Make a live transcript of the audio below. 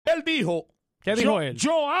él dijo, ¿qué dijo él?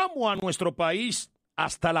 Yo amo a nuestro país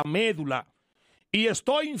hasta la médula y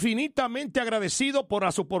estoy infinitamente agradecido por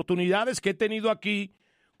las oportunidades que he tenido aquí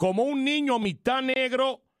como un niño mitad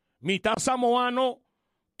negro, mitad samoano,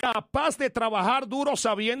 capaz de trabajar duro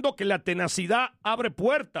sabiendo que la tenacidad abre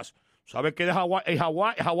puertas. ¿Sabe que es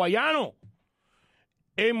hawaiano?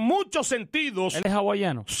 En muchos sentidos. ¿Él es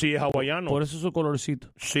hawaiano? Sí, es hawaiano. Por eso su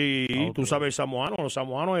colorcito. Sí, okay. Tú sabes samoano, los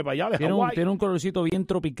samoanos de allá de Hawái. Tiene un colorcito bien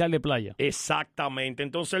tropical de playa. Exactamente.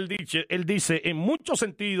 Entonces él dice, en muchos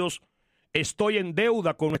sentidos estoy en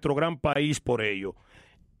deuda con nuestro gran país por ello.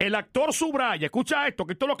 El actor subraya, escucha esto,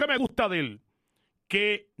 que esto es lo que me gusta de él,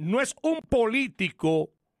 que no es un político,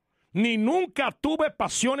 ni nunca tuve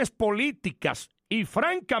pasiones políticas, y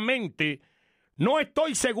francamente no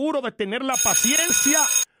estoy seguro de tener la paciencia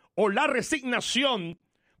o la resignación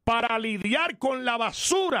para lidiar con la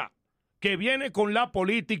basura que viene con la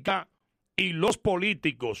política y los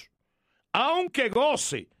políticos. Aunque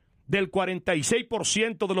goce del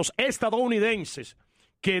 46% de los estadounidenses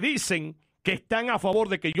que dicen que están a favor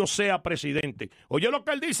de que yo sea presidente. Oye lo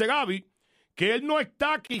que él dice, Gaby, que él no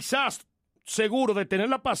está quizás seguro de tener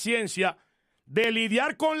la paciencia de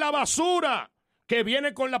lidiar con la basura que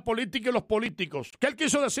viene con la política y los políticos. ¿Qué él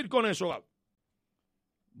quiso decir con eso, Gaby?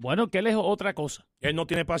 Bueno, que él es otra cosa. Él no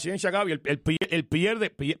tiene paciencia, Gaby. Él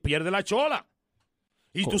pierde la chola.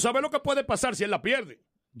 Y tú sabes lo que puede pasar si él la pierde.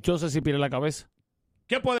 Yo sé si pierde la cabeza.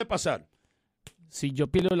 ¿Qué puede pasar? Si yo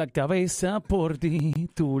pierdo la cabeza por ti,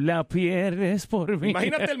 tú la pierdes por mí.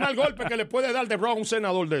 Imagínate el mal golpe que le puede dar de Rock a un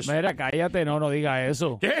senador de eso. Mira, cállate, no diga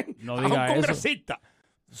eso. ¿Qué? No a diga un congresista.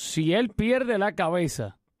 Eso. Si él pierde la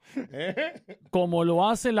cabeza, como lo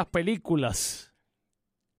hacen las películas,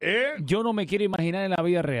 yo no me quiero imaginar en la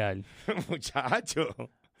vida real. Muchacho.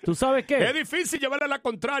 ¿Tú sabes qué? Es difícil llevarle la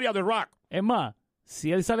contraria a The Rock. Es más,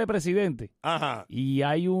 si él sale presidente y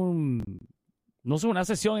hay una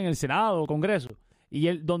sesión en el Senado o Congreso,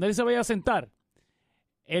 y donde él se vaya a sentar,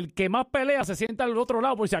 el que más pelea se sienta al otro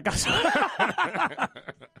lado por si acaso.